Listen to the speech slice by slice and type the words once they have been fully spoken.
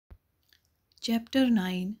Chapter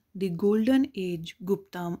 9, The Golden Age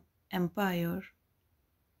Gupta Empire.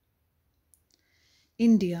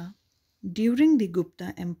 India, during the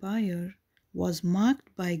Gupta Empire, was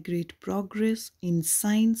marked by great progress in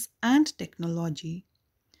science and technology.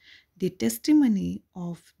 The testimony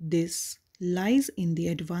of this lies in the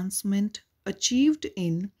advancement achieved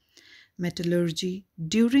in metallurgy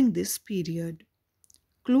during this period.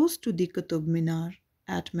 Close to the Qutub Minar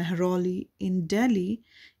at Mehrauli in Delhi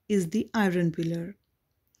is the Iron Pillar,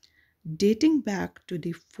 dating back to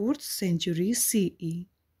the 4th century CE.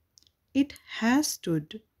 It has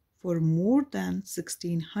stood for more than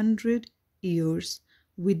 1600 years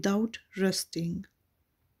without rusting.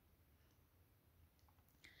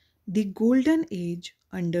 The Golden Age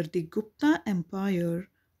under the Gupta Empire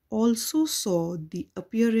also saw the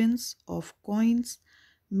appearance of coins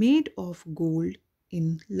made of gold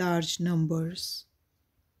in large numbers.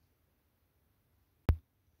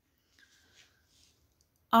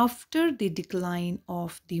 After the decline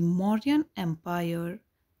of the Mauryan Empire,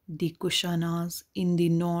 the Kushanas in the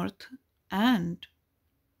north and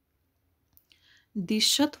the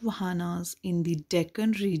Shatvahanas in the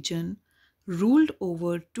Deccan region ruled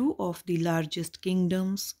over two of the largest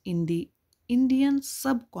kingdoms in the Indian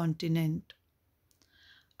subcontinent.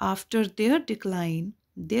 After their decline,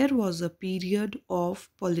 there was a period of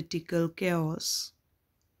political chaos.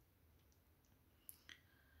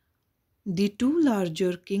 The two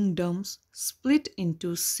larger kingdoms split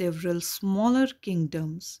into several smaller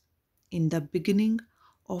kingdoms in the beginning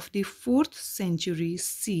of the 4th century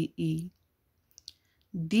CE.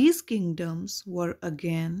 These kingdoms were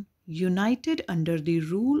again united under the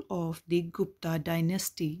rule of the Gupta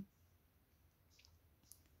dynasty.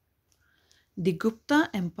 The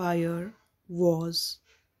Gupta Empire was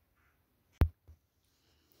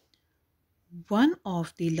one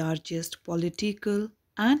of the largest political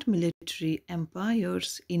and military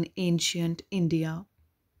empires in ancient India.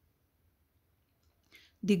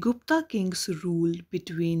 The Gupta kings ruled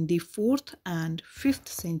between the 4th and 5th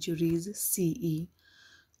centuries CE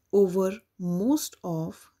over most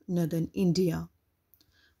of northern India.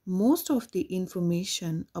 Most of the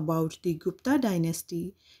information about the Gupta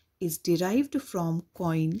dynasty is derived from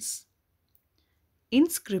coins,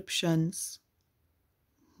 inscriptions,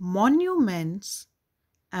 monuments,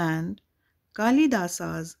 and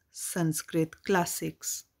Kalidasa's Sanskrit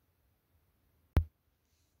classics.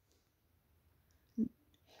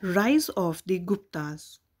 Rise of the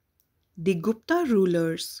Guptas. The Gupta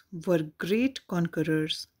rulers were great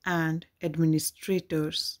conquerors and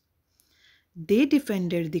administrators. They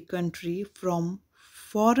defended the country from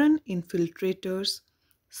foreign infiltrators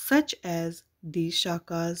such as the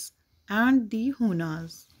Shakas and the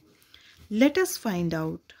Hunas. Let us find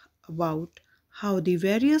out about how the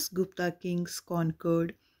various Gupta kings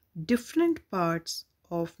conquered different parts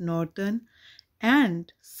of northern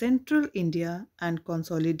and central India and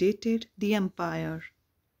consolidated the empire.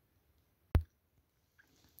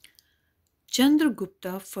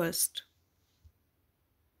 Chandragupta first.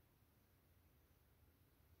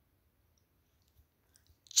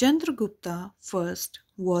 Chandragupta first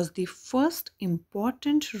was the first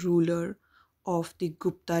important ruler of the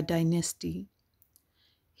Gupta dynasty.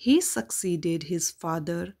 He succeeded his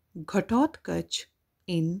father Ghatotkacha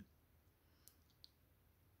in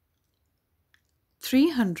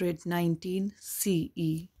 319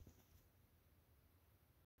 CE.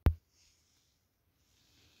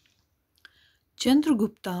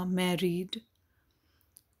 Chandragupta married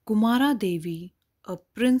Kumara Devi, a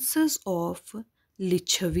princess of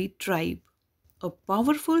Lichavi tribe, a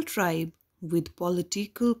powerful tribe with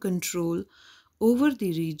political control over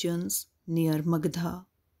the regions near Magadha.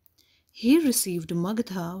 He received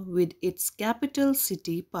Magadha with its capital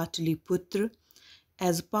city Pataliputra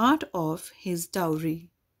as part of his dowry.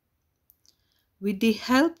 With the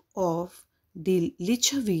help of the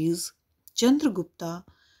Lichavis, Chandragupta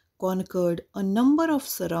conquered a number of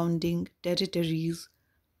surrounding territories.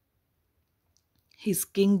 His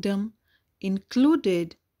kingdom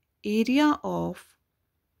included area of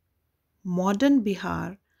modern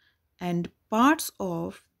Bihar and parts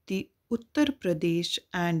of the Uttar Pradesh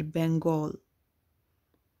and Bengal.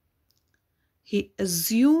 He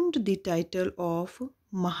assumed the title of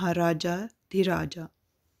Maharaja Dhiraja.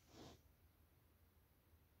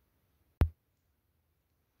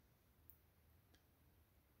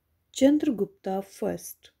 Chandragupta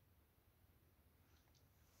first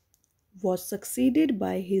was succeeded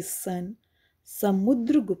by his son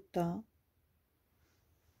Samudragupta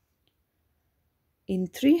in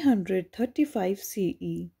 335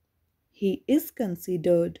 CE. He is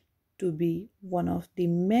considered to be one of the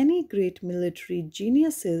many great military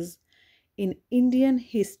geniuses in Indian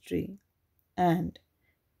history and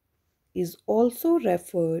is also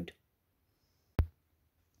referred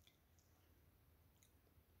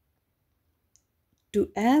to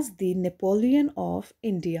as the Napoleon of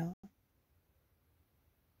India.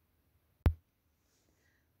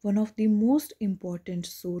 One of the most important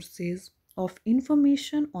sources of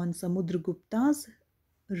information on Samudragupta's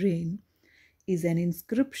reign is an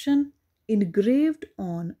inscription engraved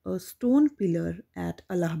on a stone pillar at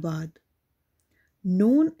Allahabad,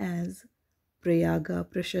 known as Prayaga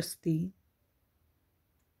Prashasti.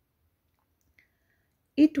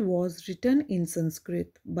 It was written in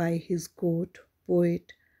Sanskrit by his court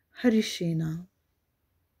poet Harishena.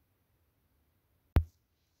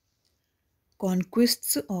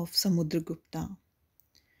 Conquests of Samudragupta.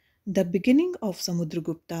 The beginning of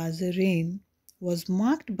Samudragupta's reign was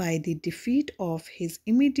marked by the defeat of his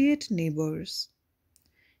immediate neighbors.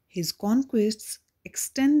 His conquests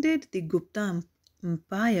extended the Gupta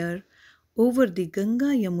Empire over the Ganga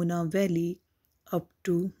Yamuna valley up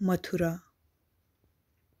to Mathura.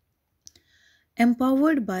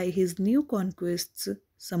 Empowered by his new conquests,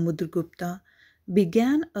 Samudragupta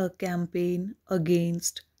began a campaign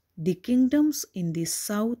against the kingdoms in the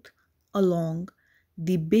south along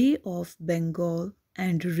the Bay of Bengal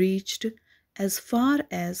and reached as far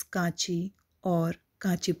as Kachi or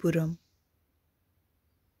Kachipuram.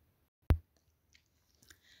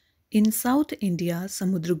 In South India,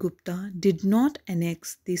 Samudragupta did not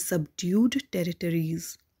annex the subdued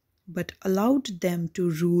territories but allowed them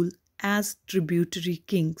to rule as tributary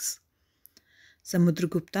kings.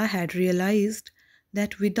 Samudragupta had realized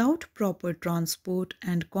that without proper transport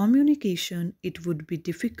and communication, it would be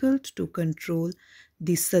difficult to control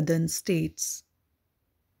the southern states.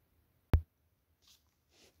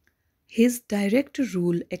 His direct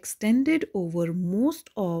rule extended over most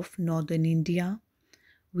of northern India,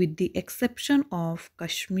 with the exception of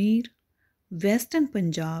Kashmir, western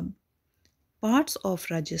Punjab, parts of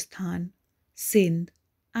Rajasthan, Sindh,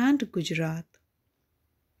 and Gujarat.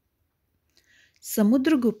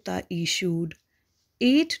 Samudragupta issued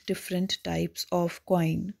 8 different types of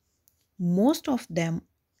coin, most of them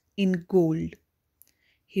in gold.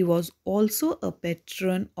 He was also a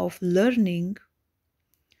patron of learning,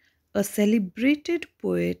 a celebrated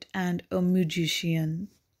poet, and a musician.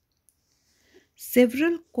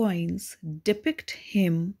 Several coins depict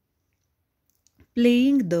him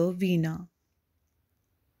playing the veena.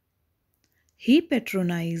 He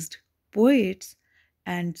patronized poets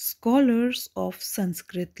and scholars of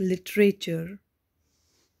Sanskrit literature.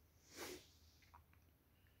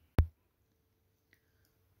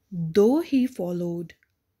 Though he followed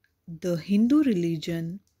the Hindu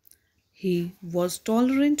religion, he was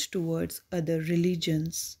tolerant towards other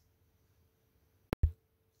religions.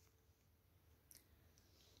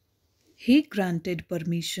 He granted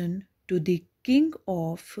permission to the king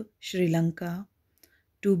of Sri Lanka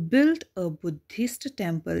to build a Buddhist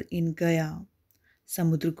temple in Gaya.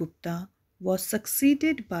 Samudragupta was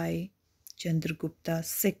succeeded by Chandragupta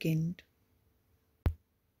II.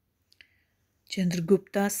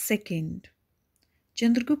 Chandragupta II.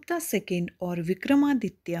 Chandragupta II or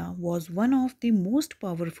Vikramaditya was one of the most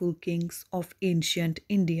powerful kings of ancient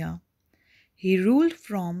India. He ruled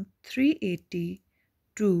from 380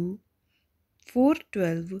 to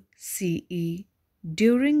 412 CE.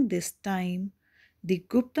 During this time, the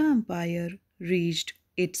Gupta Empire reached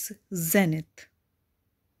its zenith.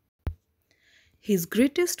 His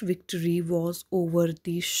greatest victory was over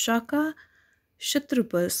the Shaka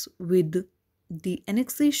Kshatrapas with the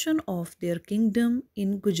annexation of their kingdom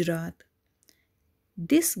in Gujarat.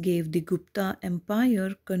 This gave the Gupta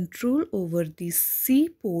Empire control over the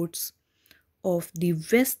seaports of the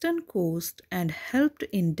western coast and helped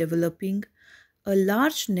in developing a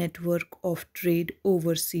large network of trade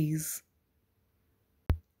overseas.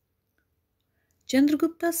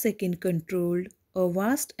 Chandragupta II controlled a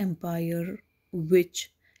vast empire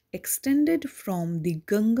which extended from the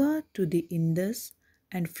Ganga to the Indus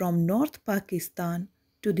and from North Pakistan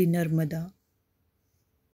to the Narmada.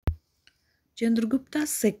 Chandragupta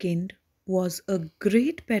II was a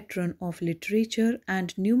great patron of literature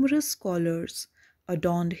and numerous scholars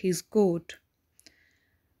adorned his court,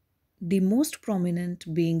 the most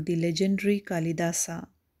prominent being the legendary Kalidasa.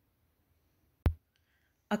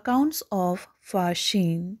 Accounts of Fa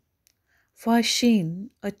Xin,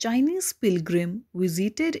 a Chinese pilgrim,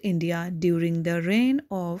 visited India during the reign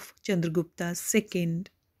of Chandragupta II.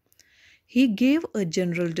 He gave a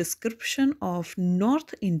general description of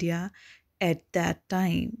North India at that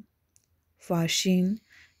time. Fa Xin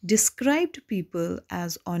described people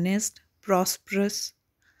as honest, prosperous,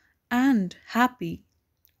 and happy,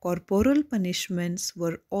 corporal punishments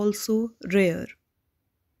were also rare.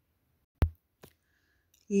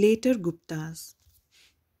 Later Guptas.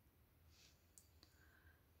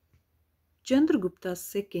 Chandragupta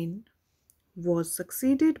II was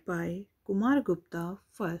succeeded by Kumargupta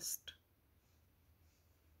first.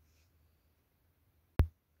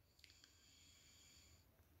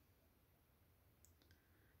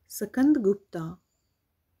 Sakandagupta,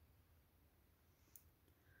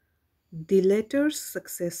 the latter's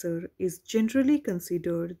successor, is generally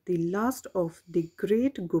considered the last of the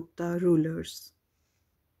great Gupta rulers.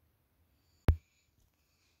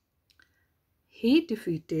 He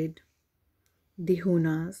defeated the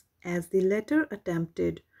Hunas as the latter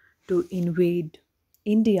attempted to invade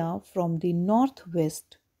India from the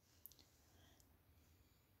northwest.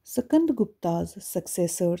 Sakandagupta's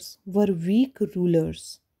successors were weak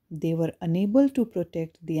rulers. They were unable to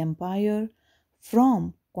protect the empire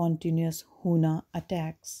from continuous Huna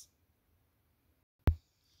attacks.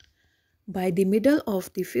 By the middle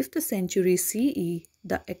of the 5th century CE,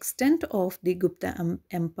 the extent of the Gupta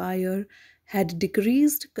Empire had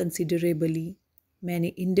decreased considerably. Many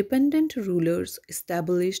independent rulers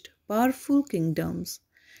established powerful kingdoms.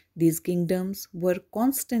 These kingdoms were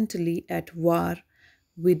constantly at war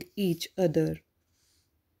with each other.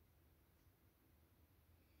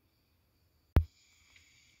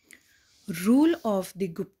 Rule of the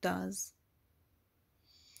Guptas.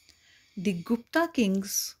 The Gupta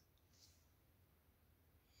kings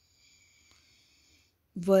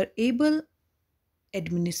were able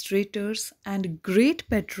administrators and great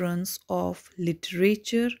patrons of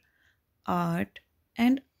literature, art,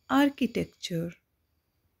 and architecture.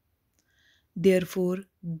 Therefore,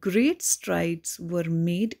 great strides were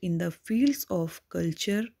made in the fields of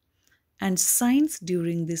culture and science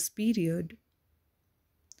during this period.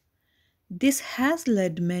 This has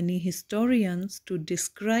led many historians to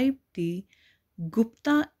describe the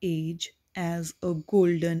Gupta age as a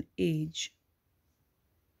golden age.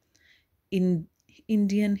 In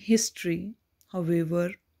Indian history,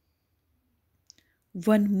 however,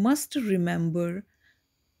 one must remember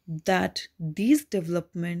that these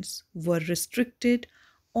developments were restricted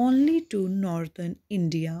only to northern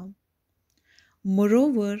India.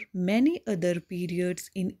 Moreover, many other periods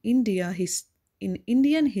in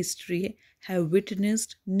Indian history have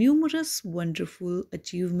witnessed numerous wonderful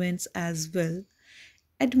achievements as well.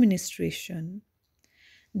 Administration.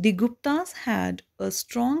 The Guptas had a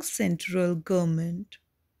strong central government,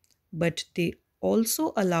 but they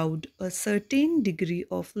also allowed a certain degree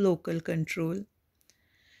of local control.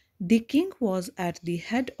 The king was at the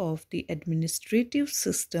head of the administrative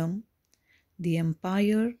system. The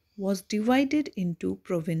empire was divided into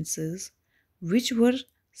provinces, which were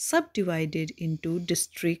subdivided into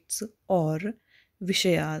districts or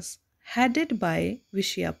vishayas, headed by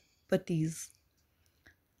Vishayapatis.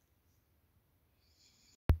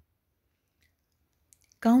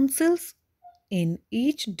 Councils in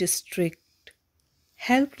each district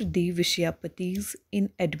helped the Vishayapatis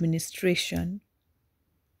in administration.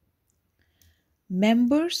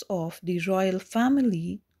 Members of the royal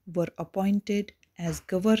family were appointed as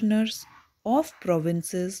governors of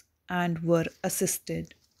provinces and were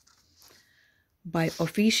assisted by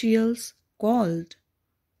officials called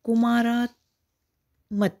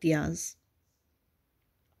Kumara-Matyas.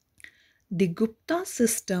 The Gupta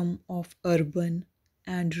system of urban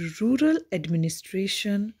and rural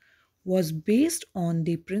administration was based on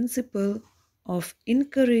the principle of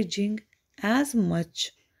encouraging as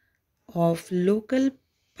much of local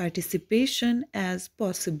participation as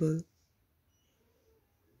possible.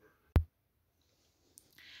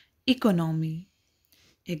 Economy.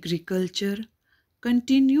 Agriculture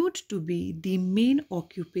continued to be the main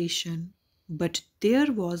occupation, but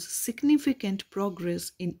there was significant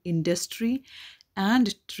progress in industry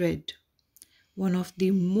and trade. One of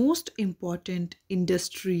the most important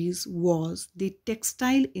industries was the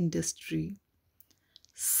textile industry.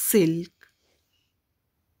 Silk,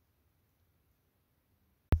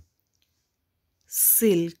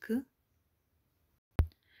 silk,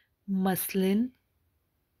 muslin,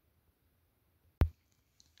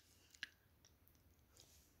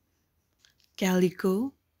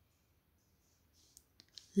 calico,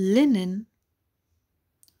 linen,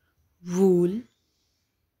 wool,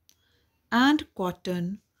 and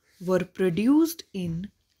cotton were produced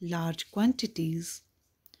in large quantities.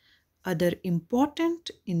 Other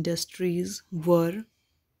important industries were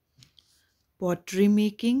pottery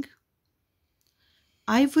making,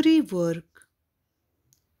 ivory work,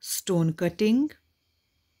 stone cutting,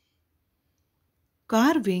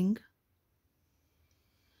 carving,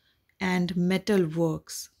 and metal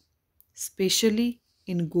works, especially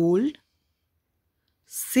in gold,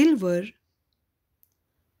 silver,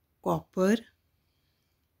 copper,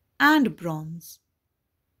 and bronze.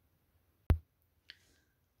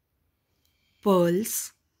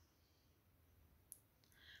 Pearls,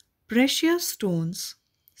 precious stones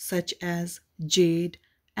such as jade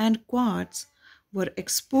and quartz were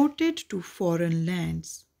exported to foreign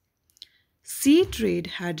lands. Sea trade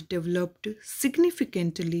had developed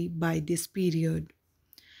significantly by this period.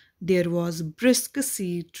 There was brisk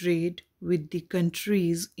sea trade with the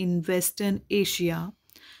countries in Western Asia,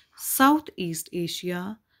 Southeast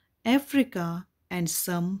Asia, Africa, and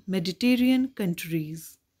some Mediterranean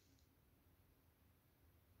countries.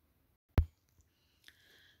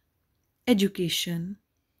 Education.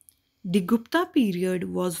 The Gupta period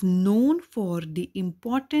was known for the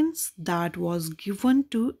importance that was given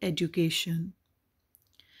to education.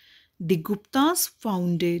 The Guptas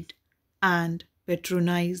founded and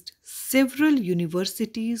patronized several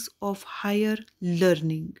universities of higher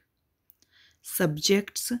learning.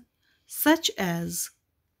 Subjects such as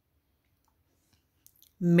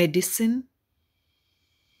medicine,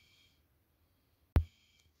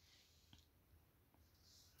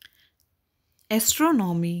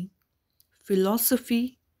 astronomy,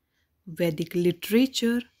 philosophy, Vedic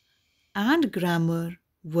literature, and grammar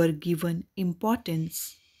were given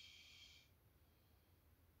importance.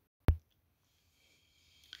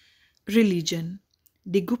 Religion.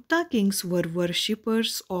 The Gupta kings were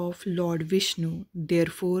worshippers of Lord Vishnu,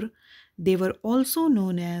 therefore, they were also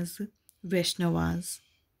known as Vaishnavas.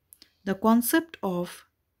 The concept of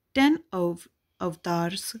 10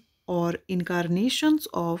 avatars or incarnations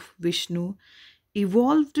of Vishnu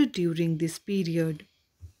evolved during this period.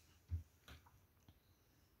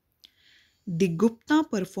 The Gupta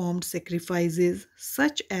performed sacrifices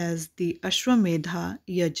such as the Ashwamedha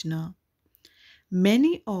Yajna.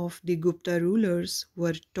 Many of the Gupta rulers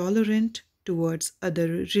were tolerant towards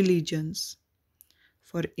other religions.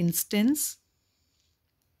 For instance,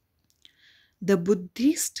 the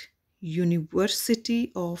Buddhist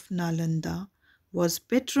University of Nalanda was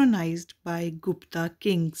patronized by Gupta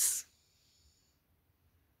kings.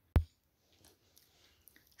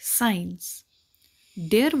 Science.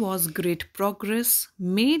 There was great progress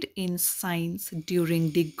made in science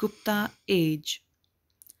during the Gupta age.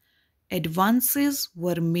 Advances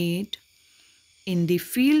were made in the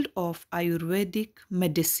field of Ayurvedic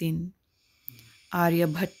medicine.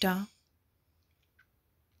 Aryabhatta,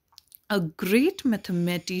 a great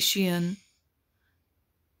mathematician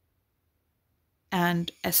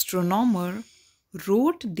and astronomer,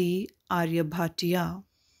 wrote the Aryabhatiya.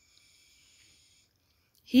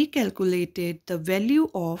 He calculated the value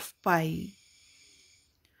of pi.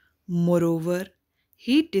 Moreover,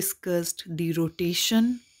 he discussed the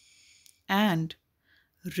rotation and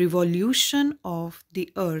revolution of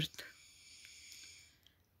the earth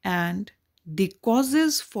and the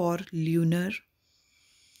causes for lunar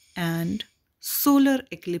and solar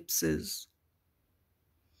eclipses.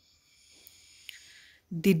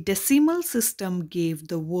 The decimal system gave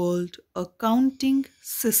the world a counting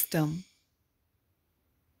system.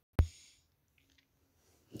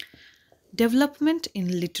 Development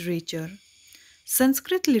in literature.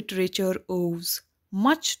 Sanskrit literature owes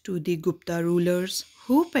much to the Gupta rulers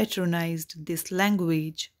who patronized this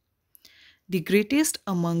language. The greatest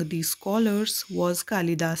among these scholars was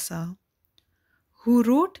Kalidasa, who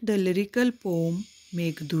wrote the lyrical poem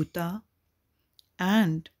Meghduta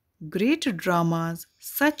and great dramas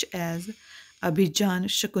such as Abhijan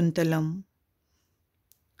Shakuntalam.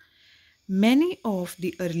 Many of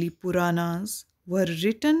the early Puranas were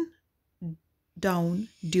written down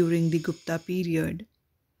during the Gupta period.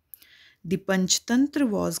 The Panchtantra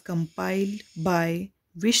was compiled by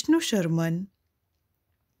Vishnu Sharman.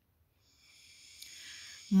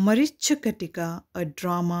 Marichakatika, a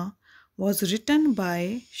drama, was written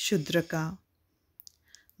by Shudraka.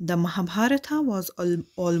 The Mahabharata was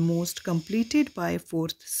almost completed by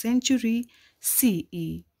 4th century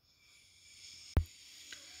CE.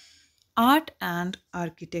 Art and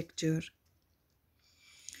architecture.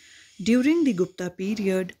 During the Gupta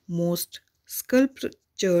period, most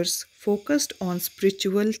sculptures focused on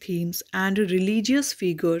spiritual themes and religious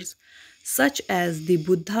figures such as the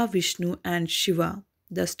Buddha, Vishnu, and Shiva.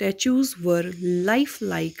 The statues were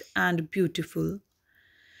lifelike and beautiful.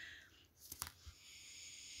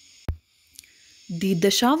 The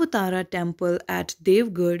Dashavatara temple at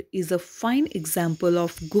Devgarh is a fine example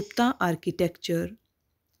of Gupta architecture.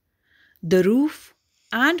 The roof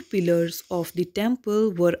and pillars of the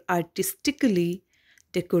temple were artistically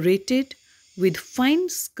decorated with fine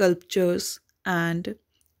sculptures and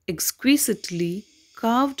exquisitely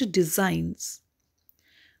carved designs.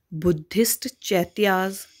 Buddhist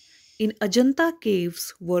chaityas in Ajanta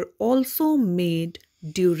caves were also made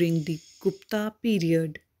during the Gupta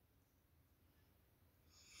period.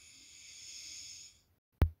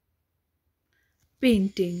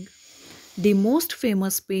 Painting. The most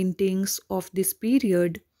famous paintings of this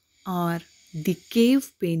period are the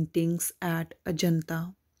cave paintings at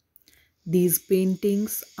Ajanta. These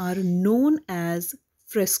paintings are known as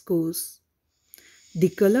frescoes. The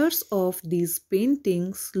colors of these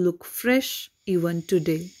paintings look fresh even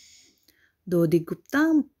today. Though the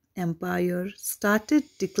Gupta Empire started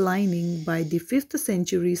declining by the 5th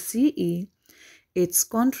century CE, its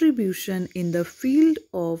contribution in the field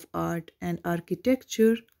of art and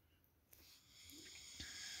architecture,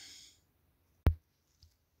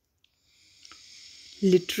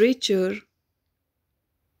 literature,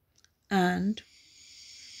 and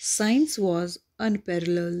science was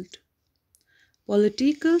unparalleled.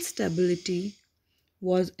 Political stability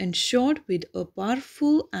was ensured with a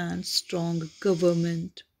powerful and strong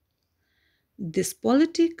government. This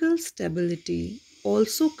political stability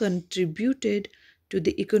also contributed to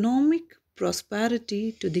the economic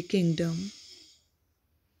prosperity to the kingdom.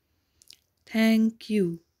 Thank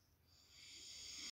you.